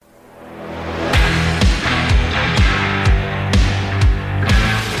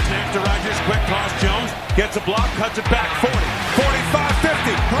Gets a block, cuts it back 40, 45, 50.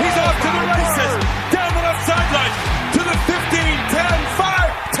 He's off to the races. Down the left sideline to the 15, 10,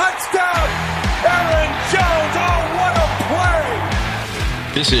 5. Touchdown. Aaron Jones. Oh, what a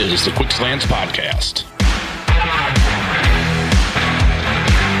play. This is the Quick Slants Podcast.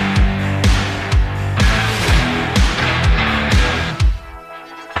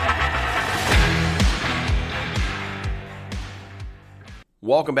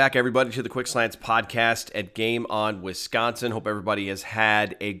 Welcome back, everybody, to the Quick Slants Podcast at Game On Wisconsin. Hope everybody has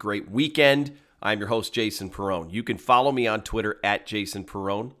had a great weekend. I'm your host, Jason Perrone. You can follow me on Twitter at Jason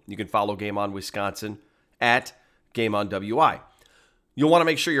Perrone. You can follow Game On Wisconsin at Game On WI. You'll want to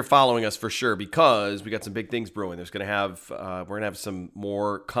make sure you're following us for sure because we got some big things brewing. We're gonna have some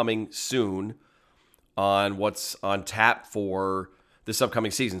more coming soon on what's on tap for this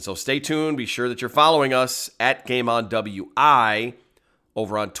upcoming season. So stay tuned. Be sure that you're following us at Game On WI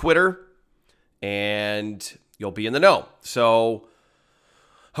over on Twitter, and you'll be in the know. So,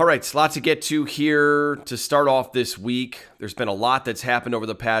 all right, it's a lot to get to here to start off this week. There's been a lot that's happened over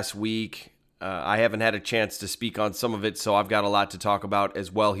the past week. I haven't had a chance to speak on some of it, so I've got a lot to talk about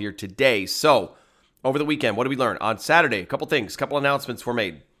as well here today. So, over the weekend, what did we learn? On Saturday, a couple announcements were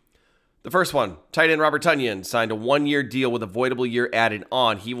made. The first one, tight end Robert Tonyan signed a one-year deal with a voidable year added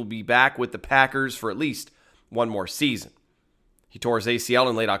on. He will be back with the Packers for at least one more season. He tore his ACL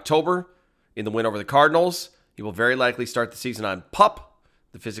in late October in the win over the Cardinals. He will very likely start the season on PUP,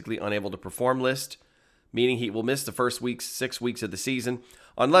 the physically unable to perform list, meaning he will miss the first 6 weeks of the season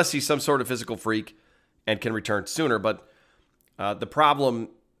unless he's some sort of physical freak and can return sooner. But the problem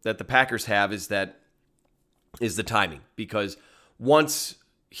that the Packers have is the timing, because once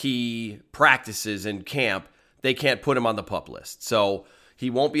he practices in camp, they can't put him on the PUP list. So he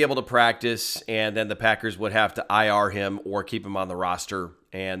won't be able to practice, and then the Packers would have to IR him or keep him on the roster,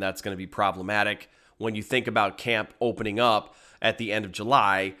 and that's going to be problematic. When you think about camp opening up at the end of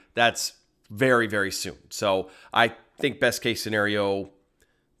July, that's very, very soon. So I think best case scenario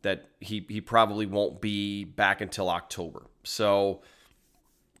that he probably won't be back until October. So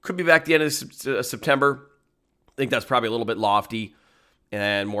could be back the end of September. I think that's probably a little bit lofty,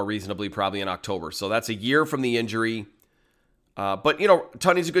 and more reasonably probably in October. So that's a year from the injury. But,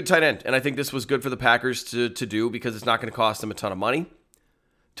 Tonyan's a good tight end, and I think this was good for the Packers to do because it's not going to cost them a ton of money.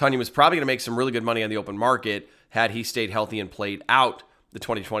 Tonyan was probably going to make some really good money on the open market had he stayed healthy and played out the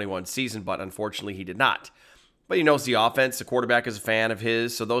 2021 season, but unfortunately he did not. But he knows the offense. The quarterback is a fan of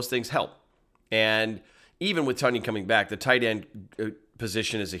his, so those things help. And even with Tonyan coming back, the tight end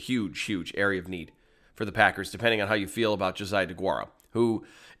position is a huge, huge area of need for the Packers, depending on how you feel about Josiah DeGuara, who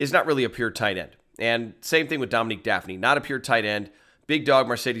is not really a pure tight end. And same thing with Dominique Daphne, not a pure tight end. Big dog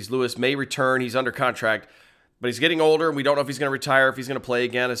Mercedes Lewis may return. He's under contract, but he's getting older, and we don't know if he's going to retire, if he's going to play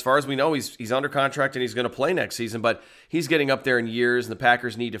again. As far as we know, he's under contract, and he's going to play next season, but he's getting up there in years, and the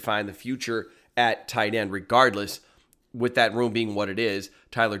Packers need to find the future at tight end regardless, with that room being what it is.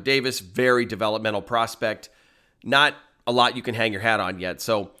 Tyler Davis, very developmental prospect. Not a lot you can hang your hat on yet.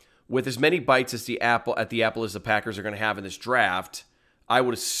 So with as many bites as the apple as the Packers are going to have in this draft, I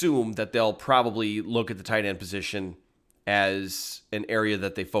would assume that they'll probably look at the tight end position as an area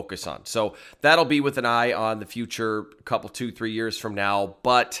that they focus on. So that'll be with an eye on the future, a couple, 2-3 years from now.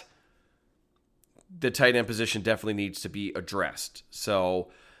 But the tight end position definitely needs to be addressed.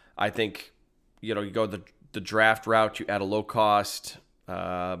 So I think, you go the draft route, you add a low-cost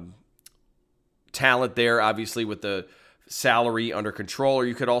talent there, obviously with the salary under control, or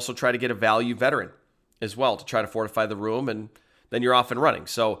you could also try to get a value veteran as well to try to fortify the room, and then you're off and running.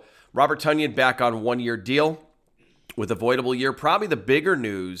 So Robert Tonyan back on one-year deal with a voidable year. Probably the bigger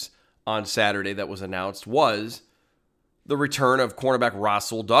news on Saturday that was announced was the return of cornerback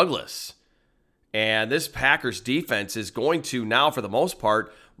Rasul Douglas. And this Packers defense is going to now, for the most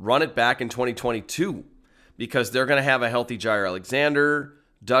part, run it back in 2022 because they're going to have a healthy Jair Alexander,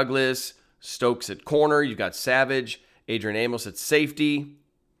 Douglas, Stokes at corner. You've got Savage, Adrian Amos at safety,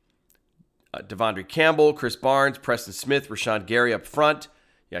 Devondre Campbell, Chris Barnes, Preston Smith, Rashawn Gary up front.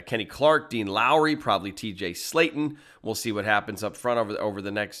 You got Kenny Clark, Dean Lowry, probably TJ Slayton. We'll see what happens up front over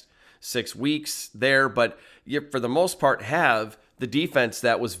the next 6 weeks there. But you, for the most part, have the defense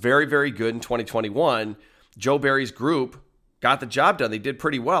that was very, very good in 2021. Joe Barry's group got the job done. They did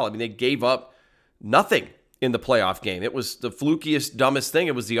pretty well. I mean, they gave up nothing in the playoff game. It was the flukiest, dumbest thing.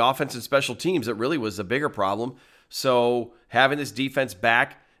 It was the offense and special teams that really was a bigger problem. So having this defense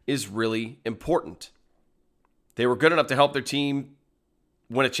back is really important. They were good enough to help their team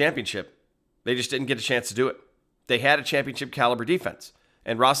win a championship. They just didn't get a chance to do it. They had a championship caliber defense.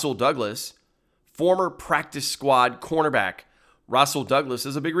 And Rasul Douglas, former practice squad cornerback, Rasul Douglas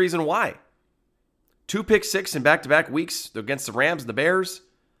is a big reason why. 2 pick six in back-to-back weeks against the Rams and the Bears.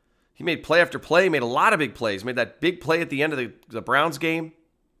 He made play after play, made a lot of big plays, made that big play at the end of the Browns game.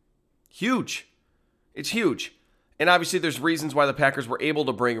 Huge. It's huge. And obviously there's reasons why the Packers were able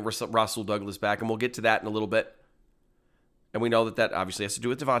to bring Rasul Douglas back, and we'll get to that in a little bit. And we know that obviously has to do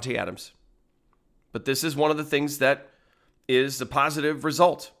with Davante Adams. But this is one of the things that is the positive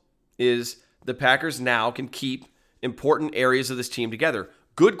result, is the Packers now can keep important areas of this team together.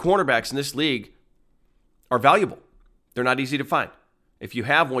 Good cornerbacks in this league are valuable. They're not easy to find. If you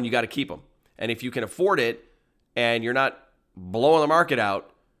have one, you got to keep them. And if you can afford it and you're not blowing the market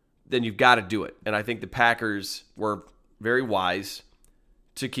out, then you've got to do it. And I think the Packers were very wise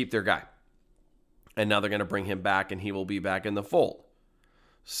to keep their guy. And now they're going to bring him back, and he will be back in the fold.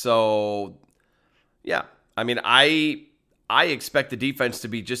 So, yeah. I mean, I expect the defense to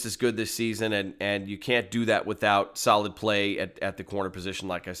be just as good this season, and you can't do that without solid play at the corner position,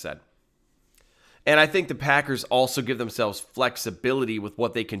 like I said. And I think the Packers also give themselves flexibility with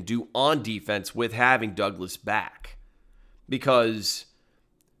what they can do on defense with having Douglas back. Because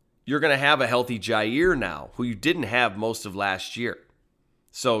you're going to have a healthy Jair now, who you didn't have most of last year.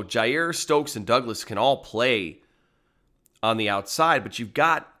 So Jair, Stokes, and Douglas can all play on the outside, but you've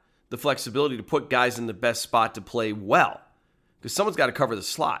got the flexibility to put guys in the best spot to play well, because someone's got to cover the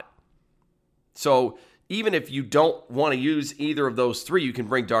slot. So even if you don't want to use either of those three, you can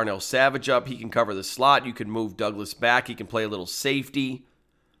bring Darnell Savage up. He can cover the slot. You can move Douglas back. He can play a little safety.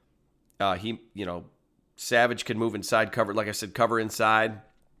 Savage can move inside, cover, like I said, cover inside.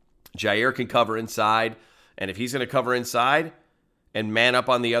 Jair can cover inside. And if he's going to cover inside and man up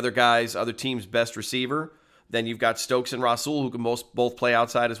on the other team's best receiver, then you've got Stokes and Rasul who can both play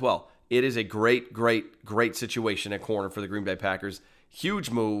outside as well. It is a great, great, great situation at corner for the Green Bay Packers. Huge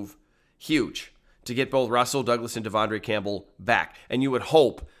move. Huge. To get both Rasul Douglas and Devondre Campbell back. And you would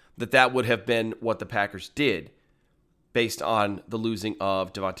hope that would have been what the Packers did based on the losing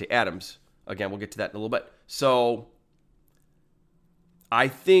of Davante Adams. Again, we'll get to that in a little bit. So I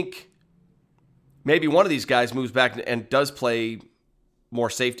think maybe one of these guys moves back and does play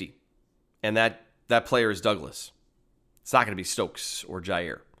more safety. And that player is Douglas. It's not going to be Stokes or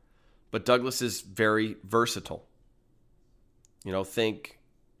Jair. But Douglas is very versatile. Think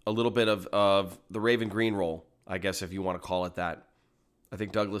a little bit of the Raven Green role, I guess, if you want to call it that. I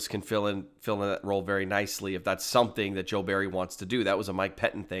think Douglas can fill in that role very nicely if that's something that Joe Barry wants to do. That was a Mike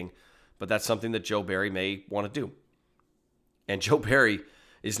Pettin thing, but that's something that Joe Barry may want to do. And Joe Barry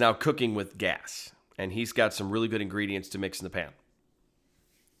is now cooking with gas, and he's got some really good ingredients to mix in the pan.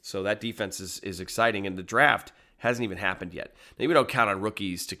 So that defense is exciting, and the draft hasn't even happened yet. Now, we don't count on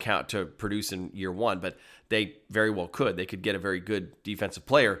rookies to produce in year one, but they very well could. They could get a very good defensive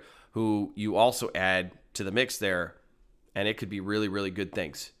player who you also add to the mix there, and it could be really, really good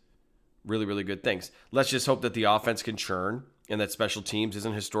things. Really, really good things. Let's just hope that the offense can churn and that special teams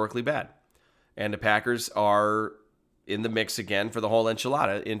isn't historically bad. And the Packers are in the mix again for the whole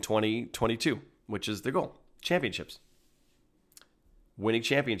enchilada in 2022, which is the goal. Championships. Winning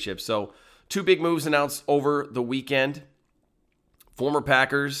championships. So 2 big moves announced over the weekend. Former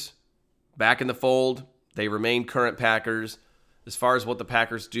Packers back in the fold. They remain current Packers. As far as what the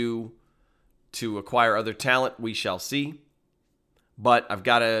Packers do to acquire other talent, we shall see. But I've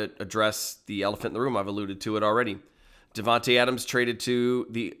got to address the elephant in the room. I've alluded to it already. Davante Adams traded to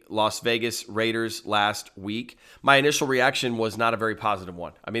the Las Vegas Raiders last week. My initial reaction was not a very positive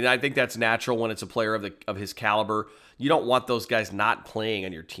one. I mean, I think that's natural when it's a player of his caliber. You don't want those guys not playing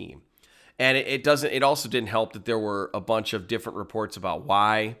on your team. And it also didn't help that there were a bunch of different reports about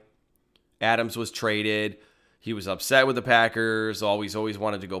why Adams was traded. He was upset with the Packers, always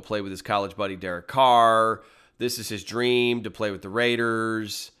wanted to go play with his college buddy Derek Carr. This is his dream, to play with the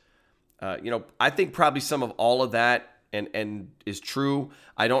Raiders. I think probably some of all of that and is true.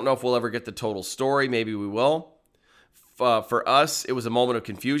 I don't know if we'll ever get the total story. Maybe we will. For us, it was a moment of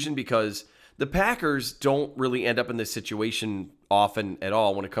confusion because the Packers don't really end up in this situation often at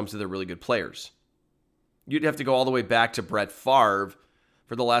all when it comes to their really good players. You'd have to go all the way back to Brett Favre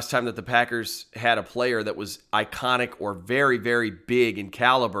for the last time that the Packers had a player that was iconic or very, very big in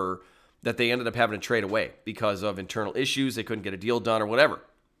caliber that they ended up having to trade away because of internal issues. They couldn't get a deal done or whatever.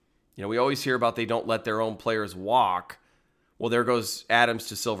 We always hear about they don't let their own players walk. Well, there goes Adams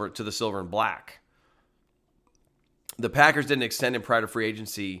to the silver and black. The Packers didn't extend him prior to free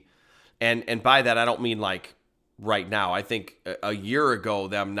agency. And by that, I don't mean like right now. I think a year ago,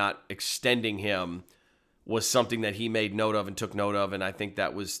 them not extending him was something that he made note of and took note of. And I think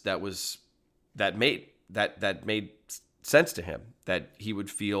that made sense to him, that he would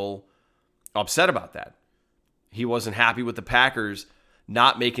feel upset about that. He wasn't happy with the Packers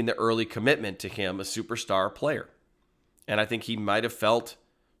not making the early commitment to him, a superstar player. And I think he might have felt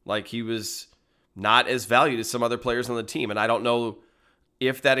like he was not as valued as some other players on the team. And I don't know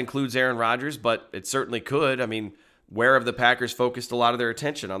if that includes Aaron Rodgers, but it certainly could. I mean, where have the Packers focused a lot of their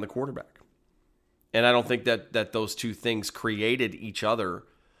attention? On the quarterback. And I don't think that those two things created each other.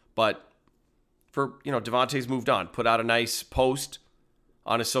 But Davante's moved on, put out a nice post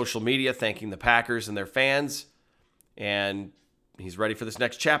on his social media thanking the Packers and their fans, and he's ready for this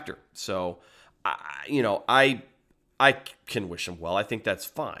next chapter. So, I can wish him well. I think that's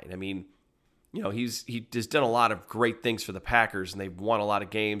fine. I mean, he has done a lot of great things for the Packers, and they've won a lot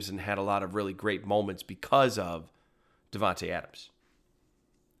of games and had a lot of really great moments because of Davante Adams.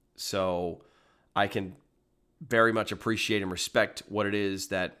 So I can very much appreciate and respect what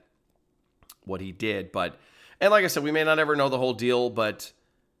he did. And like I said, we may not ever know the whole deal, but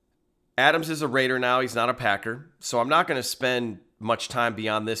Adams is a Raider now. He's not a Packer. So I'm not going to spend much time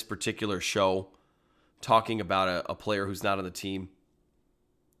beyond this particular show talking about a player who's not on the team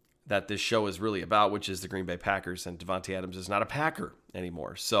that this show is really about, which is the Green Bay Packers, and Davante Adams is not a Packer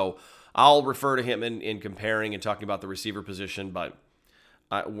anymore. So I'll refer to him in comparing and talking about the receiver position, but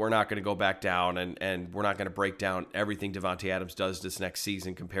we're not going to go back down, and we're not going to break down everything Davante Adams does this next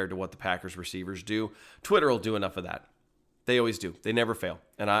season compared to what the Packers receivers do. Twitter will do enough of that. They always do. They never fail.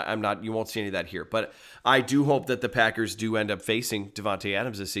 And you won't see any of that here. But I do hope that the Packers do end up facing Davante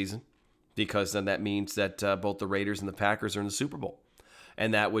Adams this season, because then that means that both the Raiders and the Packers are in the Super Bowl.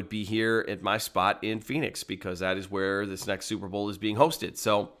 And that would be here at my spot in Phoenix, because that is where this next Super Bowl is being hosted.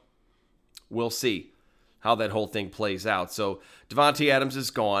 So we'll see how that whole thing plays out. So Davante Adams is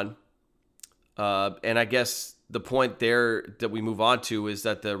gone. And I guess the point there that we move on to is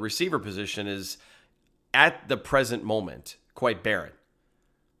that the receiver position is, at the present moment, quite barren.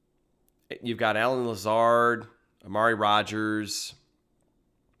 You've got Allen Lazard, Amari Rodgers.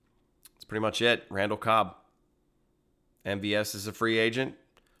 That's pretty much it. Randall Cobb. MVS is a free agent.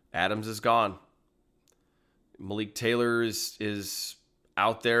 Adams is gone. Malik Taylor is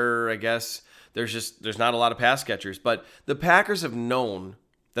out there, I guess. There's not a lot of pass catchers. But the Packers have known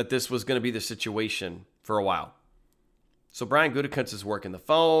that this was going to be the situation for a while. So Brian Gutekunst is working the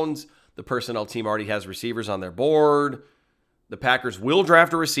phones. The personnel team already has receivers on their board. The Packers will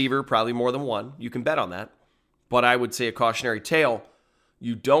draft a receiver, probably more than one. You can bet on that. But I would say a cautionary tale.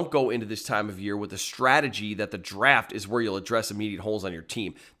 You don't go into this time of year with a strategy that the draft is where you'll address immediate holes on your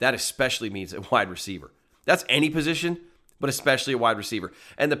team. That especially means a wide receiver. That's any position, but especially a wide receiver.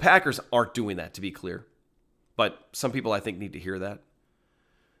 And the Packers aren't doing that, to be clear. But some people, I think, need to hear that.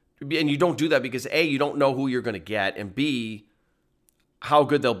 And you don't do that because, A, you don't know who you're going to get, and B, how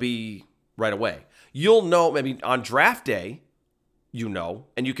good they'll be right away. You'll know, on draft day,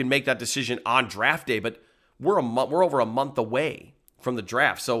 and you can make that decision on draft day, but we're over a month away from the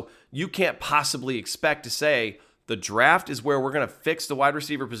draft. So you can't possibly expect to say the draft is where we're going to fix the wide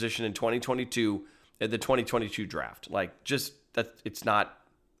receiver position in 2022 at the 2022 draft. It's not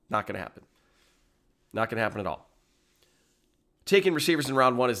going to happen. Not going to happen at all. Taking receivers in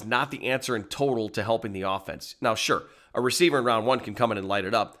round one is not the answer in total to helping the offense. Now, sure, a receiver in round one can come in and light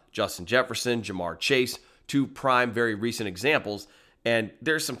it up. Justin Jefferson, Jamar Chase, two prime, very recent examples. And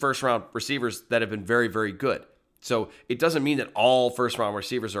there's some first-round receivers that have been very, very good. So it doesn't mean that all first-round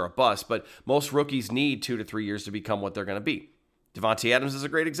receivers are a bust, but most rookies need 2 to 3 years to become what they're going to be. Davante Adams is a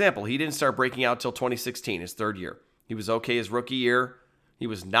great example. He didn't start breaking out till 2016, his third year. He was okay his rookie year. He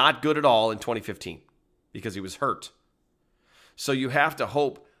was not good at all in 2015 because he was hurt. So you have to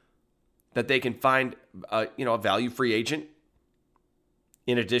hope that they can find a value free agent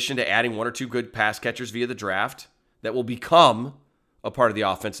in addition to adding 1 or 2 good pass catchers via the draft that will become a part of the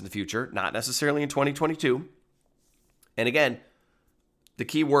offense in the future, not necessarily in 2022. And again, the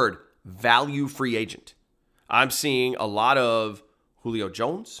key word, value free agent. I'm seeing a lot of Julio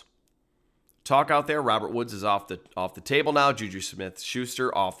Jones talk out there. Robert Woods is off the table now. Juju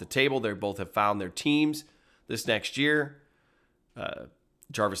Smith-Schuster off the table. They both have found their teams this next year.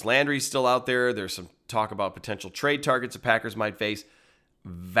 Jarvis Landry's still out there. There's some talk about potential trade targets the Packers might face.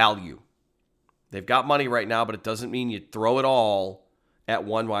 Value. They've got money right now, but it doesn't mean you throw it all at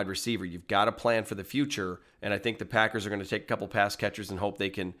one wide receiver. You've got to plan for the future, and I think the Packers are going to take a couple pass catchers and hope they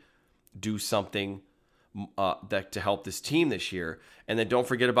can do something to help this team this year. And then don't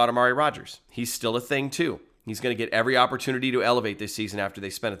forget about Amari Rodgers. He's still a thing too. He's going to get every opportunity to elevate this season after they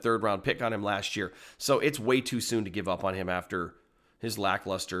spent a third-round pick on him last year. So it's way too soon to give up on him after his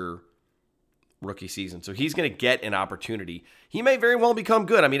lackluster rookie season. So he's going to get an opportunity. He may very well become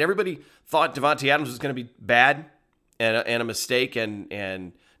good. Everybody thought Davante Adams was going to be bad and a mistake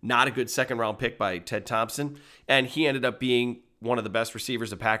and not a good second-round pick by Ted Thompson. And he ended up being one of the best receivers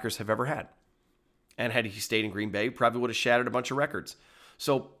the Packers have ever had. And had he stayed in Green Bay, probably would have shattered a bunch of records.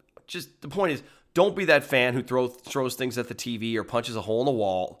 So just the point is, don't be that fan who throws things at the TV or punches a hole in the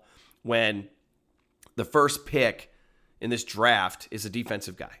wall when the first pick in this draft is a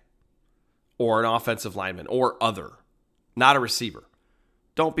defensive guy or an offensive lineman or other, not a receiver.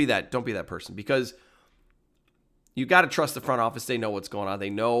 Don't be that person, because you got to trust the front office. They know what's going on. They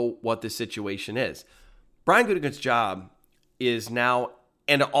know what the situation is. Brian Gutekunst's job is now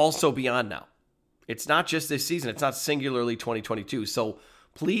and also beyond now. It's not just this season. It's not singularly 2022. So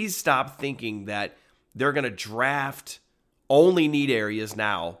please stop thinking that they're going to draft only need areas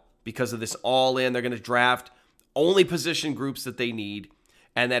now because of this all-in. They're going to draft only position groups that they need,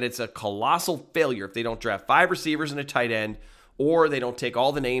 and that it's a colossal failure if they don't draft 5 receivers and a tight end, or they don't take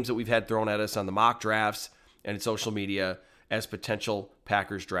all the names that we've had thrown at us on the mock drafts and in social media as potential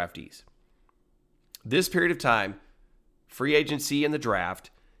Packers draftees. This period of time, free agency and the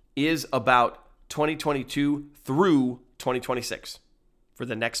draft, is about 2022 through 2026 for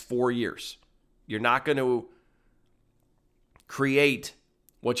the next 4 years. You're not going to create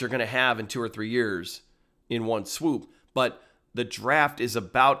what you're going to have in 2 or 3 years in one swoop, but the draft is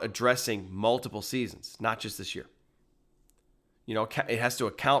about addressing multiple seasons, not just this year. You know, it has to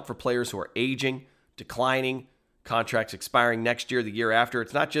account for players who are aging, declining, contracts expiring next year, the year after.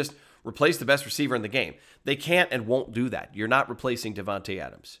 It's not just replace the best receiver in the game. They can't and won't do that. You're not replacing Davante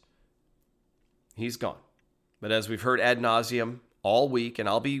Adams. He's gone. But as we've heard ad nauseum all week, and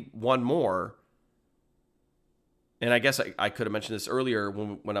I'll be one more, and I guess I could have mentioned this earlier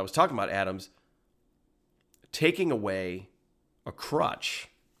when I was talking about Adams, taking away a crutch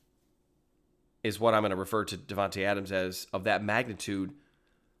is what I'm going to refer to Davante Adams as, of that magnitude.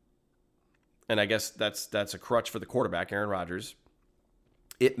 And I guess that's a crutch for the quarterback, Aaron Rodgers.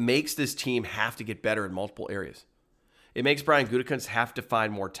 It makes this team have to get better in multiple areas. It makes Brian Gutekunst have to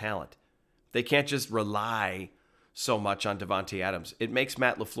find more talent. They can't just rely so much on Davante Adams. It makes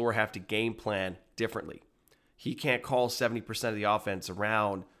Matt LaFleur have to game plan differently. He can't call 70% of the offense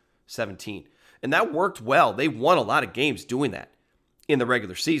around 17. And that worked well. They won a lot of games doing that in the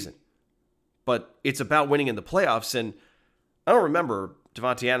regular season. But it's about winning in the playoffs, and I don't remember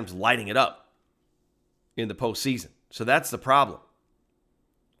Davante Adams lighting it up in the postseason. So that's the problem.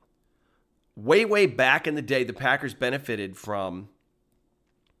 Way back in the day, the Packers benefited from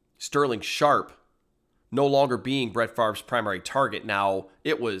Sterling Sharp no longer being Brett Favre's primary target. Now,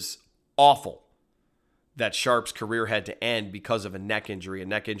 it was awful that Sharp's career had to end because of a neck injury, and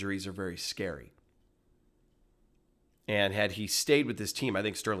neck injuries are very scary. And had he stayed with this team, I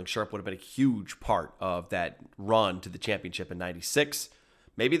think Sterling Sharp would have been a huge part of that run to the championship in 96.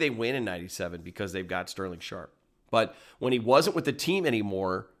 Maybe they win in 97 because they've got Sterling Sharp. But when he wasn't with the team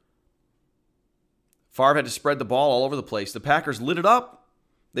anymore, Favre had to spread the ball all over the place. The Packers lit it up.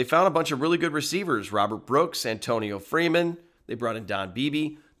 They found a bunch of really good receivers. Robert Brooks, Antonio Freeman. They brought in Don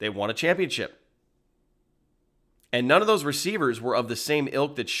Beebe. They won a championship. And none of those receivers were of the same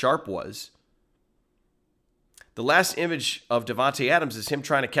ilk that Sharp was. The last image of Davante Adams is him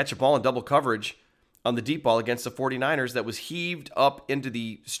trying to catch a ball in double coverage on the deep ball against the 49ers that was heaved up into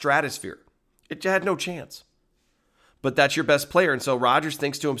the stratosphere. It had no chance. But that's your best player. And so Rodgers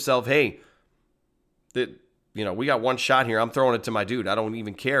thinks to himself, hey, we got one shot here. I'm throwing it to my dude. I don't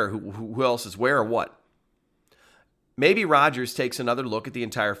even care who else is where or what. Maybe Rodgers takes another look at the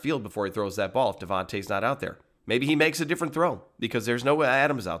entire field before he throws that ball if Davante's not out there. Maybe he makes a different throw because there's no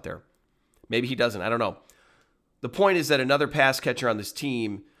Adams out there. Maybe he doesn't. I don't know. The point is that another pass catcher on this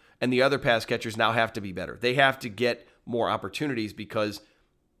team and the other pass catchers now have to be better. They have to get more opportunities because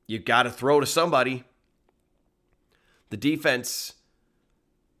you've got to throw to somebody. The defense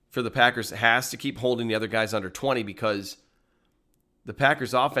for the Packers has to keep holding the other guys under 20 because the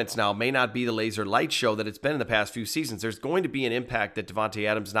Packers offense now may not be the laser light show that it's been in the past few seasons. There's going to be an impact that Davante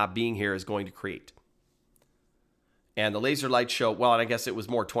Adams not being here is going to create. And the laser light show, well, and I guess it was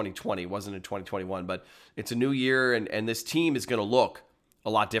more 2020, it wasn't in 2021, but it's a new year, and this team is going to look a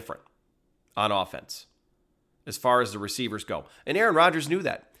lot different on offense as far as the receivers go. And Aaron Rodgers knew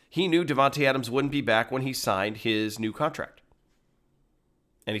that. He knew Davante Adams wouldn't be back when he signed his new contract.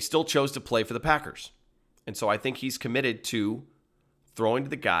 And he still chose to play for the Packers. And so I think he's committed to throwing to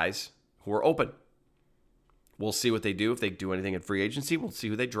the guys who are open. We'll see what they do. If they do anything in free agency, we'll see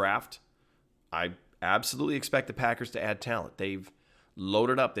who they draft. I absolutely expect the Packers to add talent. They've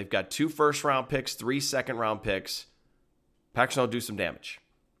loaded up. They've got 2 first-round picks, 3 second-round picks. Packers will do some damage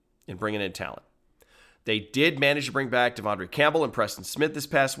in bringing in talent. They did manage to bring back Devondre Campbell and Preston Smith this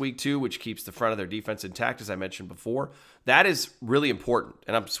past week, too, which keeps the front of their defense intact, as I mentioned before. That is really important,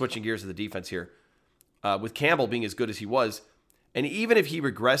 and I'm switching gears to the defense here. With Campbell being as good as he was, And even if he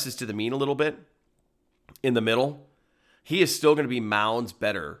regresses to the mean a little bit in the middle, he is still going to be mounds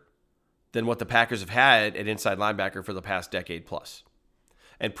better than what the Packers have had at inside linebacker for the past decade plus.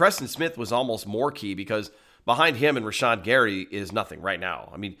 And Preston Smith was almost more key because behind him and Rashawn Gary is nothing right now.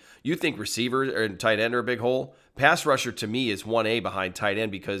 I mean, you think receiver and tight end are a big hole. Pass rusher to me is 1A behind tight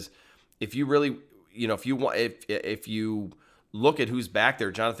end because if you really, if you look at who's back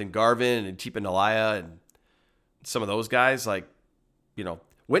there, Jonathan Garvin and Tipa Nalaya and some of those guys,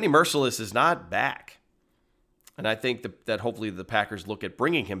 Whitney Merciless is not back. And I think that hopefully the Packers look at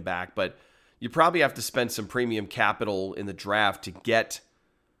bringing him back, but you probably have to spend some premium capital in the draft to get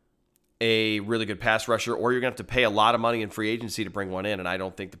a really good pass rusher, or you're going to have to pay a lot of money in free agency to bring one in, and I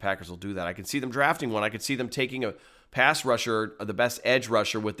don't think the Packers will do that. I can see them drafting one. I could see them taking a pass rusher, the best edge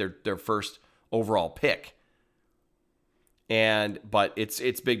rusher with their first overall pick. But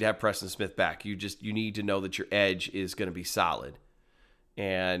it's big to have Preston Smith back. You need to know that your edge is going to be solid.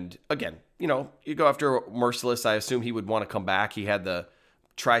 And again, you go after Merciless. I assume he would want to come back. He had the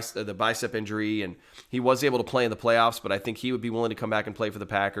bicep injury, and he was able to play in the playoffs, but I think he would be willing to come back and play for the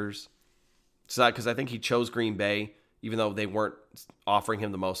Packers. It's not because I think he chose Green Bay, even though they weren't offering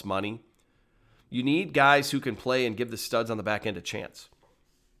him the most money. You need guys who can play and give the studs on the back end a chance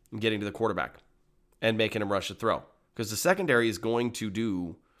in getting to the quarterback and making him rush the throw. Because the secondary is going to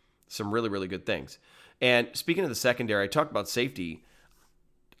do some really, really good things. And speaking of the secondary, I talked about safety.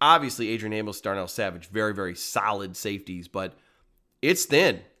 Obviously, Adrian Amos, Darnell Savage, very, very solid safeties, but it's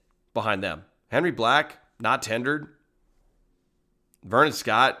thin behind them. Henry Black, not tendered. Vernon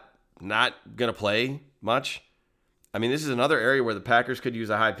Scott, not going to play much. I mean, this is another area where the Packers could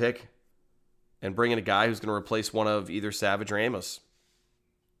use a high pick and bring in a guy who's going to replace one of either Savage or Amos.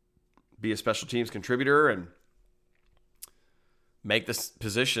 Be a special teams contributor and make this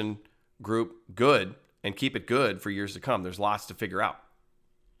position group good and keep it good for years to come. There's lots to figure out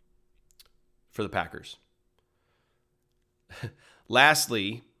for the Packers.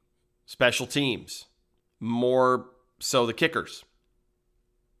 Lastly, special teams. More so the kickers.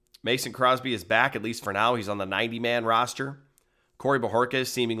 Mason Crosby is back, at least for now. He's on the 90-man roster. Corey Bojorquez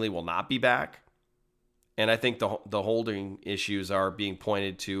seemingly will not be back. And I think the holding issues are being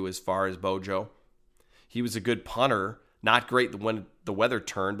pointed to as far as Bojo. He was a good punter. Not great when the weather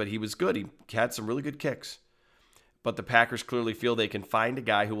turned, but he was good. He had some really good kicks. But the Packers clearly feel they can find a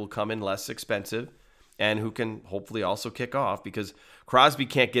guy who will come in less expensive and who can hopefully also kick off, because Crosby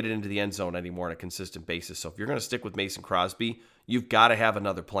can't get it into the end zone anymore on a consistent basis. So if you're going to stick with Mason Crosby, you've got to have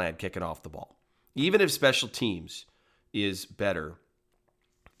another plan kicking off the ball. Even if special teams is better,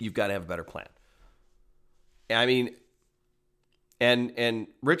 you've got to have a better plan. I mean, and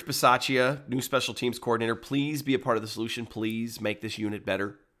Rich Bisaccia, new special teams coordinator, please be a part of the solution. Please make this unit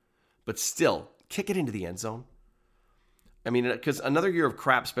better. But still, kick it into the end zone. I mean, because another year of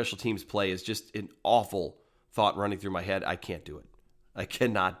crap special teams play is just an awful thought running through my head. I can't do it. I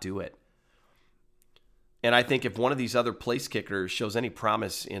cannot do it. And I think if one of these other place kickers shows any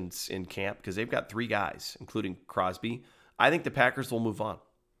promise in camp, because they've got 3 guys, including Crosby, I think the Packers will move on.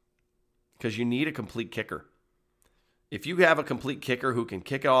 Because you need a complete kicker. If you have a complete kicker who can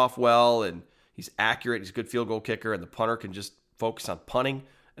kick it off well and he's accurate, he's a good field goal kicker, and the punter can just focus on punting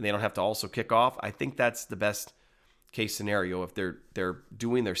and they don't have to also kick off, I think that's the best case scenario if they're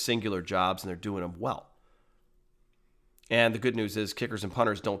doing their singular jobs and they're doing them well. And the good news is kickers and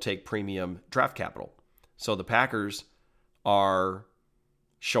punters don't take premium draft capital. So the Packers are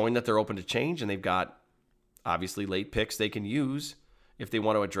showing that they're open to change, and they've got obviously late picks they can use if they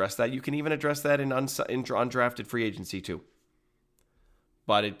want to address that. You can even address that in undrafted free agency too.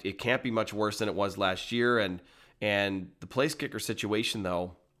 But it can't be much worse than it was last year. And the place kicker situation,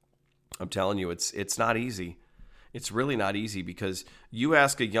 though, I'm telling you, it's not easy. It's really not easy, because you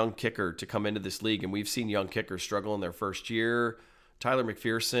ask a young kicker to come into this league, and we've seen young kickers struggle in their first year. Tyler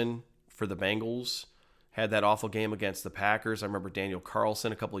McPherson for the Bengals had that awful game against the Packers. I remember Daniel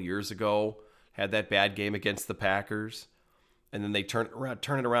Carlson a couple of years ago had that bad game against the Packers. And then they turn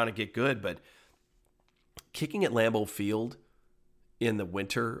it around and get good. But kicking at Lambeau Field in the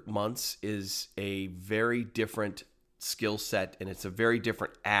winter months is a very different skill set, and it's a very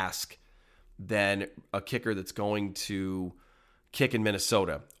different ask than a kicker that's going to kick in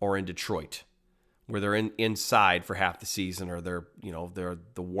Minnesota or in Detroit, where they're inside for half the season, or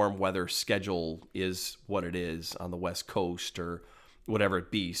the warm weather schedule is what it is on the West Coast or whatever it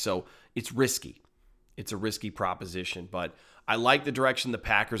be. So it's risky. It's a risky proposition, but I like the direction the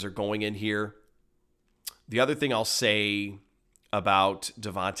Packers are going in here. The other thing I'll say about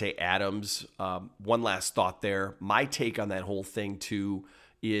Davante Adams, one last thought there. My take on that whole thing too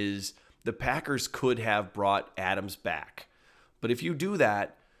is the Packers could have brought Adams back, But if you do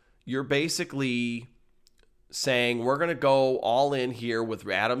that, you're basically saying we're going to go all in here with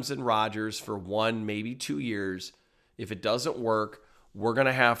Adams and Rodgers for 1, maybe 2 years. If it doesn't work, we're going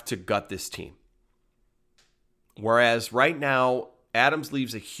to have to gut this team. Whereas right now, Adams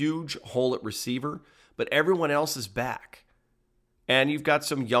leaves a huge hole at receiver, but everyone else is back. And you've got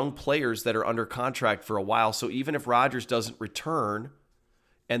some young players that are under contract for a while. So even if Rodgers doesn't return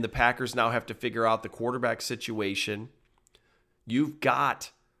and the Packers now have to figure out the quarterback situation, you've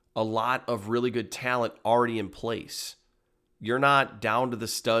got a lot of really good talent already in place. You're not down to the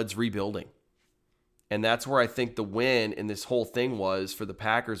studs rebuilding. And that's where I think the win in this whole thing was for the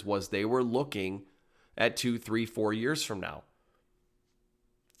Packers was they were looking at 2, 3, 4 years from now.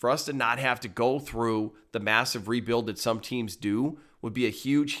 For us to not have to go through the massive rebuild that some teams do would be a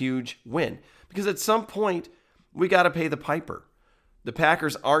huge, huge win. Because at some point, we got to pay the piper. The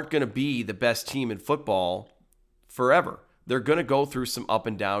Packers aren't going to be the best team in football forever. They're going to go through some up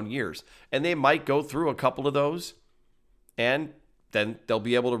and down years. And they might go through a couple of those, and then they'll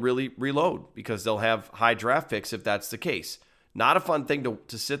be able to really reload because they'll have high draft picks if that's the case. Not a fun thing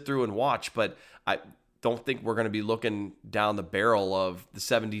to sit through and watch, but I don't think we're going to be looking down the barrel of the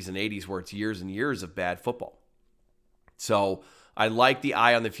 70s and 80s where it's years and years of bad football. So I like the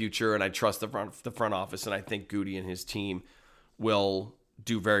eye on the future, and I trust the front office, and I think Goody and his team will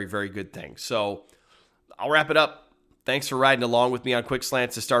do very, very good things. So I'll wrap it up. Thanks for riding along with me on Quick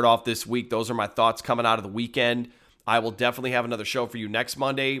Slants to start off this week. Those are my thoughts coming out of the weekend. I will definitely have another show for you next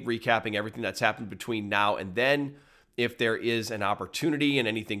Monday, recapping everything that's happened between now and then. If there is an opportunity and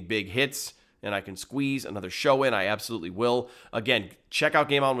anything big hits and I can squeeze another show in, I absolutely will. Again, check out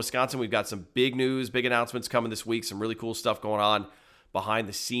Game On Wisconsin. We've got some big news, big announcements coming this week, some really cool stuff going on behind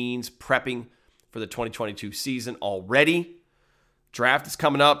the scenes, prepping for the 2022 season already. Draft is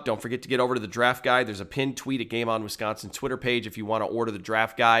coming up. Don't forget to get over to the draft guide. There's a pinned tweet at Game On Wisconsin Twitter page if you want to order the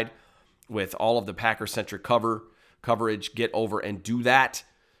draft guide with all of the Packer-centric coverage. Get over and do that.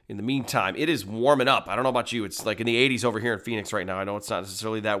 In the meantime, it is warming up. I don't know about you. It's like in the 80s over here in Phoenix right now. I know it's not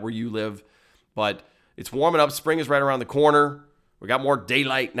necessarily that where you live, but it's warming up. Spring is right around the corner. We got more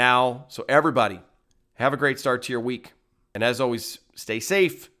daylight now. So everybody, have a great start to your week. And as always, stay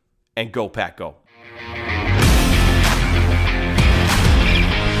safe and go Pack Go.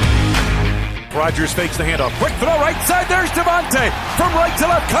 Rodgers fakes the handoff. Quick throw right side. There's Davante. From right to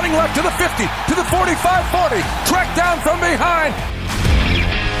left, cutting left to the 50, to the 45, 40. Tracked down from behind.